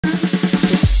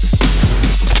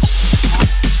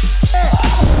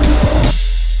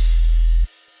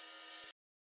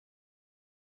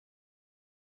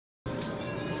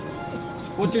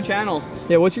What's your channel?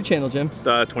 Yeah, what's your channel, Jim?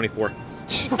 24.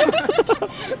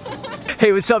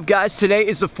 Hey, what's up guys? Today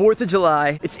is the 4th of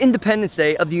July. It's Independence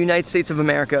Day of the United States of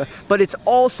America, but it's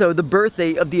also the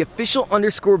birthday of the official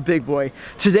 _ big boy.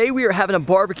 Today we are having a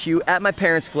barbecue at my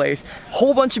parents' place.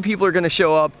 Whole bunch of people are gonna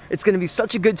show up. It's gonna be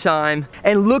such a good time.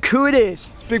 And look who it is.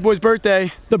 It's Big Boy's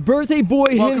birthday. The birthday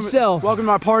boy himself. Welcome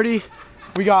to my party.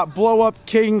 We got blow up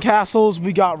king castles,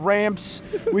 we got ramps,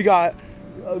 we got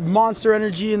Monster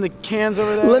Energy in the cans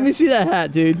over there. Let me see that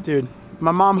hat, dude. Dude,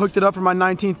 my mom hooked it up for my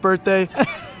 19th birthday.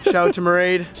 Shout out to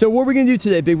Maraid. So what are we gonna do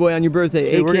today, big boy, on your birthday,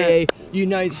 Dude, aka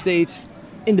United States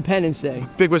Independence Day?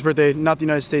 Big Boy's birthday, not the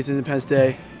United States Independence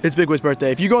Day. It's Big Boy's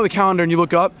birthday. If you go on the calendar and you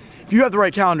look up, if you have the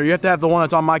right calendar, you have to have the one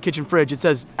that's on my kitchen fridge. It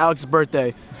says Alex's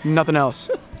birthday, nothing else.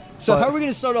 So how are we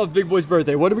gonna start off Big Boy's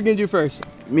birthday? What are we gonna do first?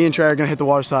 Me and Trey are gonna hit the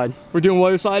water side. We're doing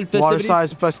water side festivities? Water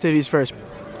side festivities first.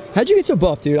 How'd you get so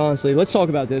buff, dude, honestly? Let's talk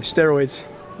about this. Steroids.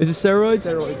 Is it steroids?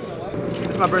 Steroids.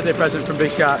 It's my birthday present from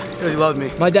Big Scott, because he loved me.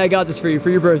 My dad got this for you for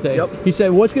your birthday. Yep. He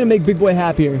said, what's gonna make Big Boy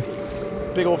happier?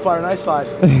 Big old fire and ice slide.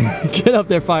 Get up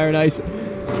there, fire and ice. Oh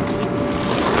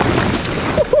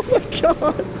my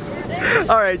God.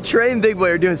 All right, Trey and Big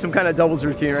Boy are doing some kind of doubles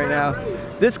routine right now.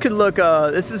 This could look,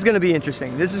 this is gonna be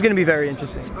interesting. This is gonna be very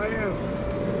interesting. I am.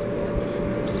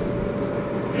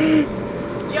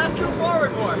 Yes, scoot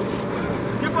forward more.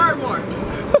 Scoot forward more.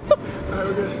 Alright,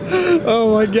 we're good.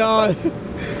 Oh my God.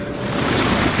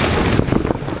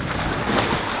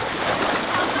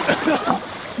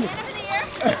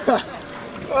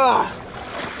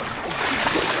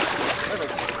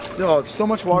 Oh, it's so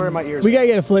much water in my ears. We gotta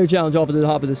get a flare challenge off of the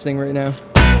top of this thing right now.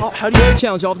 How do you Flare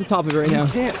challenge off the top of it right now.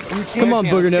 You can't. Come on,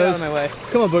 booger nose. Get out of my way.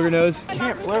 Come on, booger nose. You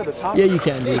can't flare the top. Yeah, you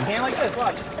can, dude. Hand like this,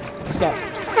 watch. Stop.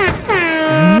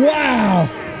 Wow!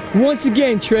 Once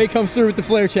again, Trey comes through with the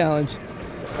flare challenge.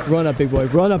 Run up, big boy.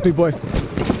 Run up, big boy. Hi,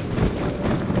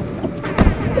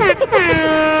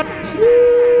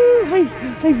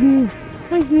 Snoop.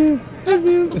 Hi, Snoop. Hi,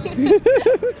 Snoop.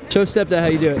 Show stepdad how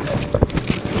you do it.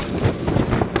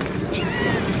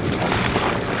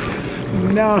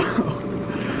 No.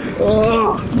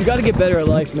 Oh. You got to get better at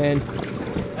life, man.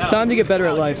 It's time to get better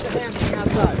at life.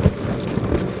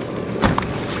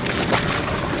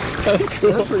 That's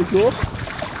cool. That's pretty cool.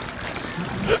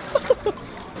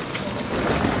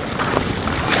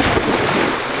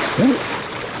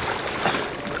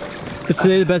 Is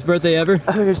today the best birthday ever?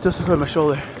 I think I still stuck on my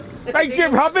shoulder. Hey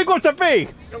Jim, how big was the bee?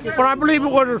 But I believe it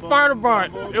was a spider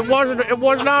bite. It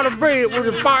was not a bee, it was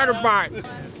a spider bite.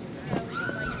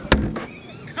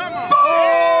 Come on! Oh!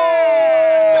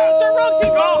 Go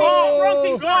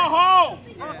home! Go home!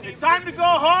 It's time to go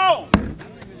home!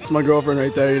 It's my girlfriend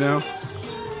right there, you know?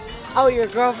 Oh, your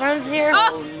girlfriend's here?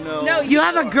 Oh, no. You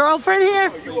have a girlfriend here?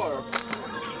 You are.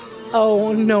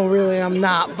 Oh, no, really, I'm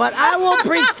not. But I will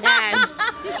pretend.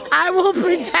 I will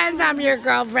pretend I'm your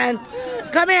girlfriend.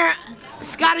 Come here,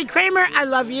 Scotty Cranmer, I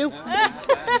love you.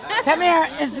 Come here,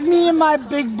 it's me and my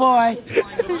big boy.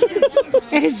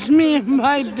 It's me and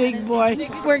my big boy.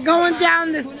 We're going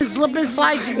down the slip and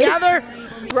slide together.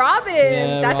 Robin,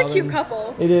 Yeah, that's Robin. a cute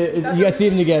couple. It is. You guys see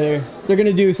them together. They're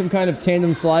gonna do some kind of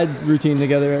tandem slide routine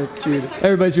together. Dude,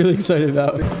 everybody's really excited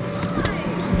about.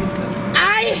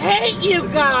 I hate you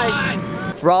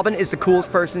guys. Robin is the coolest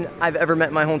person I've ever met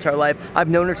in my whole entire life. I've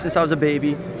known her since I was a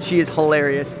baby. She is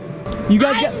hilarious. You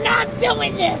guys I'm not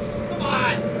doing this.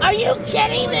 Are you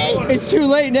kidding me? It's too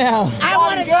late now. I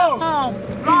want to go home.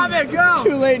 Robin, go!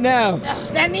 Too late now.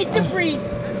 That needs to breathe.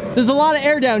 There's a lot of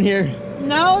air down here.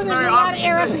 No, there's a lot of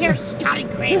air up here, Scotty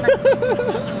Cranmer.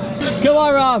 Come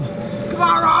on, Rob. Come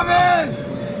on, Robin!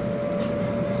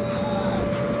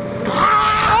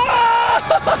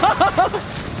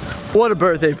 What a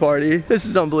birthday party. This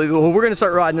is unbelievable. We're gonna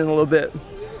start riding in a little bit.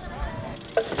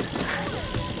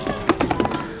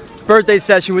 Birthday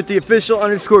session with the official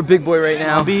 _ big boy right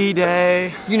now.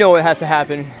 B-Day. You know what has to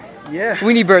happen. Yeah.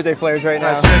 We need birthday flares right now.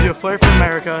 Alright, so we're gonna do a flare for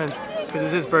America, because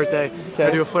it's his birthday. Okay. We're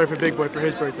gonna do a flare for Big Boy for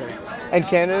his birthday. And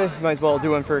Canada, you might as well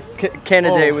do one for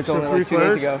Canada Day was so only three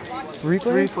like 2 days flares? ago. Three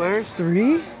Three flares? flares?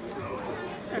 3?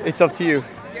 It's up to you.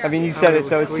 I mean, you said it,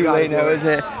 so it's we too gotta late do now, it. isn't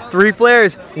it? 3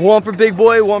 flares. 1 for Big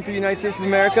Boy, 1 for United States of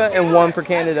America, and 1 for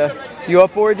Canada. You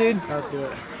up for it, dude? Let's do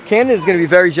it. Canada's gonna be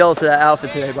very jealous of that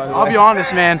outfit today, by the way. I'll be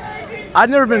honest, man. I've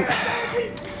never been.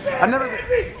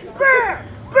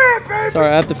 Sorry,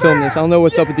 I have to film this. I don't know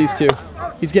what's up with these two.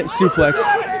 He's getting suplexed.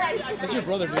 That's your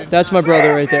brother, dude. That's my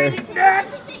brother right there.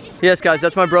 Yes, guys,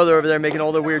 that's my brother over there making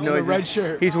all the weird noises. The red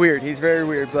shirt. He's weird. He's very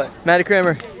weird, but Matty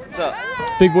Cranmer. What's up?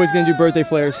 Big Boy's gonna do birthday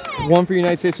flares. 1 for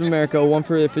United States of America, 1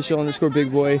 for the official _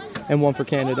 Big Boy, and 1 for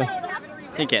Canada.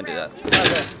 He can't do that.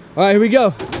 All right, here we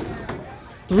go.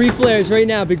 3 flares right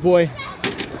now, big boy.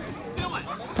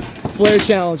 Flare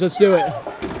challenge, let's do it. 1!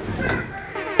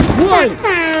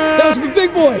 That was for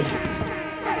big boy!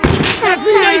 That's for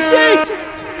the United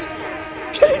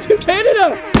States!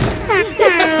 Canada!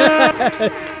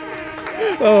 Yes!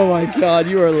 Oh my God,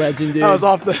 you are a legend, dude. That was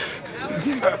off the...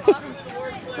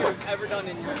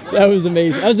 That was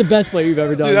amazing. That was the best play you've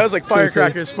ever done. Dude, that was like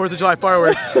firecrackers, 4th of July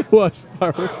fireworks. What?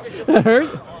 Fireworks? That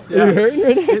hurt? Yeah. Are you hurting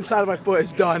right now? Inside of my foot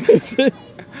is done.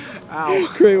 Ow.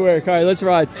 Great work. All right, let's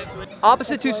ride.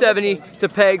 Opposite 270 to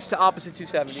pegs to opposite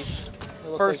 270.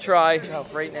 First try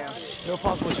right now. No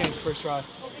possible change first try.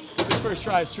 This first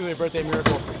try is truly a birthday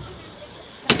miracle.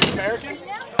 American?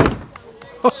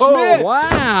 Oh,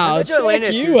 wow. Let's Check land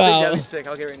it, you dude. out. That'd be sick.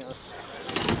 I'll get right now.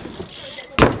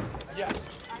 Yes.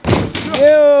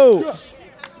 Yo!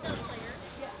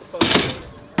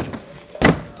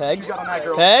 Pegs? You got on that,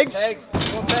 girl. Pegs? Pegs.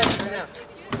 One peg right now.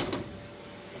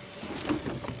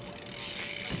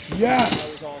 Yes! That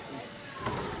was awesome.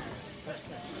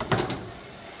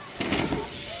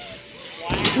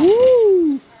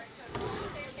 Woo!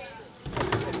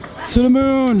 To the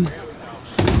moon!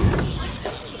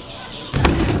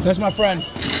 That's my friend.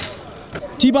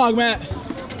 T-Bog, Matt.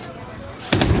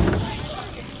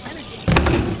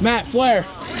 Matt, flare.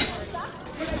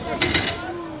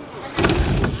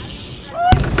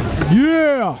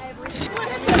 Yeah!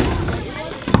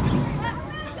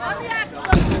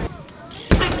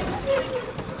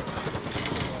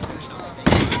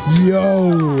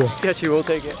 Yo! Sketchy, we'll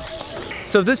take it.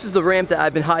 So this is the ramp that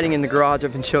I've been hiding in the garage.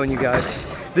 I've been showing you guys.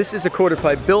 This is a quarter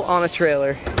pipe built on a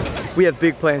trailer. We have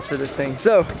big plans for this thing.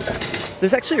 So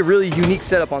there's actually a really unique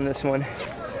setup on this one.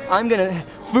 I'm gonna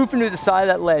foof into the side of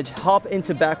that ledge, hop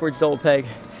into backwards double peg,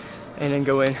 and then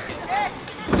go in.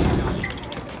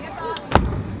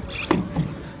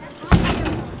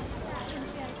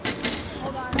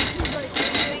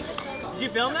 Did you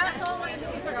film that?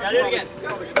 Yeah, do it again.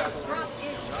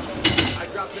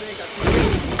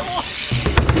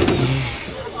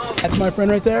 That's my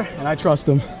friend right there, and I trust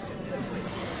him.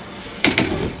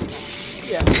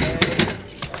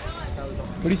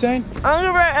 What are you saying?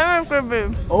 I'm gonna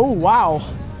be. Oh, wow.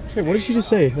 Hey, what did she just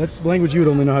say? That's language you would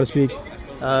only know how to speak.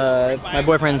 My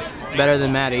boyfriend's better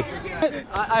than Maddie.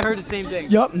 I heard the same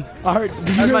thing. Yup. I heard. Did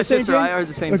you hear my the same sister. thing? I heard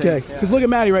the same thing. Okay. Because look at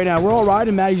Maddie right now. We're all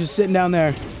riding. Maddie's just sitting down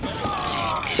there.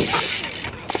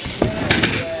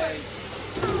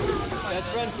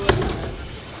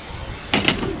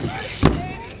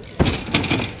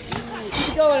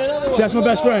 That's my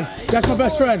best friend. That's my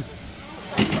best friend.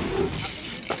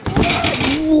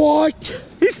 What?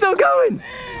 He's still going.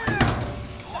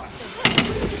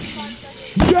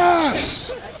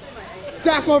 Yes!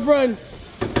 That's my friend.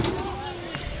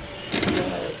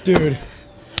 Dude.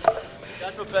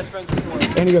 That's what best friends are for.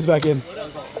 And he goes back in.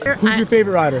 Who's your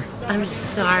favorite rider? I'm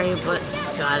sorry, but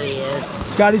Scotty is.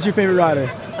 Scotty's your favorite rider.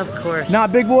 Of course.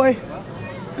 Not Big Boy?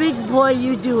 Big boy,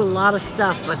 you do a lot of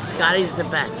stuff, but Scotty's the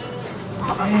best.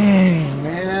 Dang,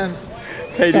 man.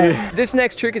 Hey, dude. This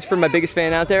next trick is for my biggest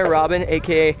fan out there, Robin,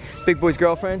 aka Big Boy's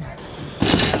girlfriend.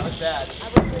 That was bad.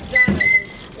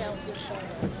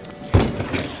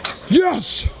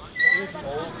 Yes!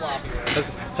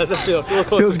 How's that feel?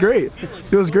 Feels great.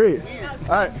 Feels great. All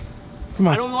right. Come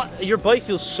on. I don't want. Your bike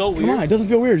feels so weird. Come on, it doesn't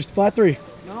feel weird. Just flat 3.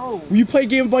 No. You played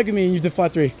game of bike with me and you did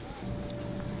flat 3.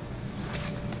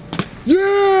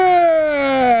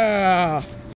 Yeah!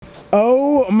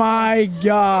 Oh my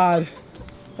God.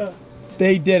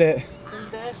 They did it.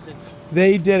 Bastards.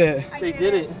 They did it. They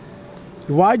did it.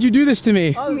 Why'd you do this to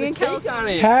me? Oh, me and Kelsey on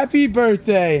it. Happy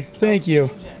birthday. Thank you.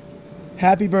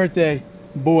 Happy birthday,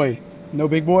 boy. No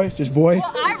big boy, just boy.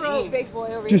 Well, I wrote big boy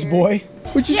over Just here. boy.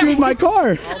 What'd you do with my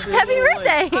car? Happy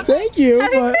birthday. Thank you.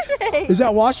 Happy but birthday. is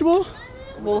that washable?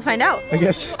 We'll find out. I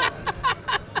guess.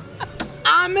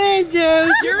 I'm in, dude.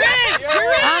 You're in.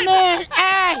 You're in. I'm in.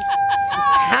 Hey.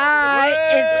 Hi,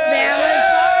 it's family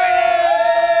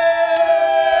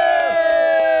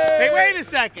Hey, wait a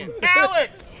second.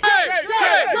 Alex!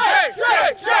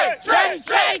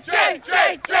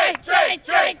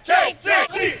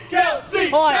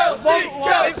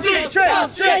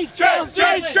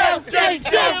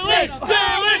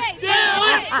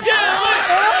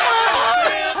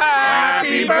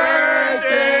 Happy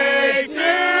birthday to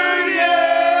you.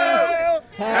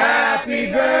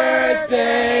 Happy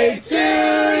birthday to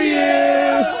you.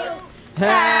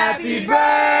 Happy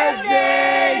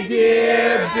birthday,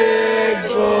 dear big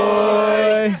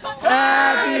boy.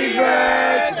 Happy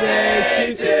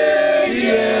birthday to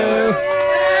you.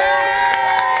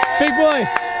 Big boy.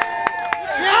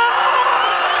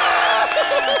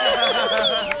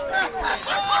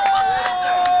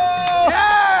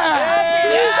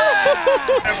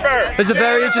 It's a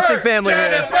very interesting family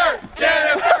here. Mom,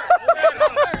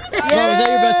 is that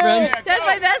your best friend? That's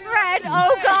my best friend.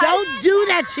 Oh God. Don't do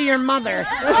that to your mother.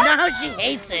 Now she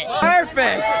hates it.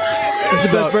 Perfect.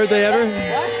 It's the best birthday ever?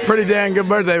 It's a pretty dang good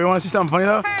birthday. We want to see something funny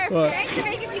though? Thanks for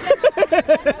making me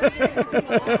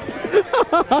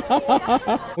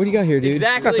What do you got here, dude?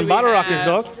 Exactly. Got some bottle rockets,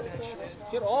 dog.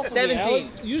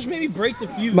 17. You just maybe break the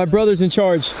fuse. My brother's in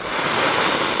charge.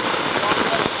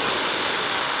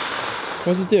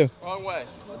 What's it do? Wrong way.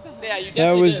 Yeah, you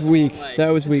That was weak. That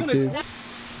was weak, dude.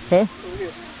 Huh?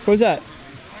 What was that?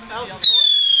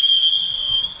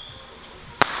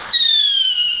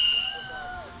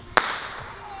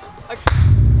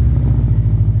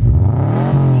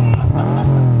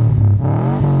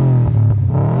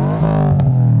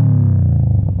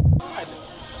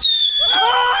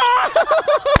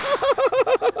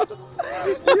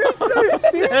 You're so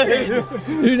stupid.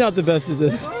 You're not the best at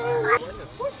this.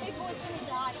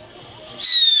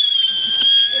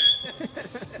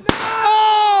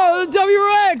 Oh, the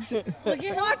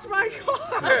WRX! Watch my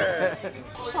car.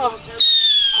 Oh,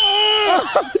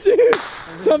 dude,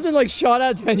 something like shot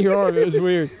at 10 your arm. It was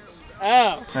weird.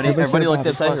 Ow. Ready? Everybody look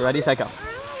this way. Ready, set, go.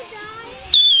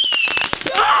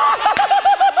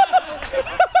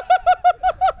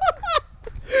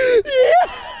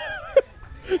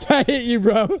 I hit you,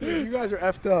 bro. Dude, you guys are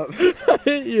effed up. I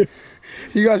hit you.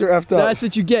 You guys are effed up. That's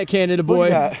what you get, Canada boy.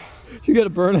 Look at that. You got a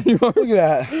burn on your arm. Look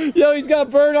at that. Yo, he's got a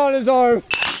burn on his arm.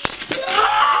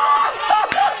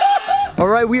 All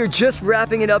right, we are just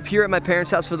wrapping it up here at my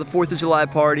parents' house for the 4th of July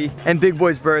party and Big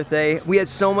Boy's birthday. We had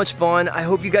so much fun. I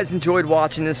hope you guys enjoyed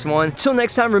watching this one. Till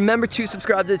next time, remember to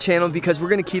subscribe to the channel because we're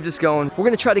gonna keep this going. We're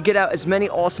gonna try to get out as many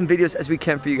awesome videos as we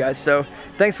can for you guys. So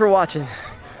thanks for watching.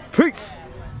 Peace.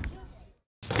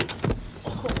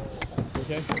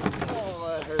 Okay. Oh,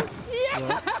 that hurt.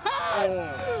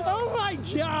 Yeah. Oh my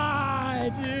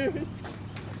God, dude.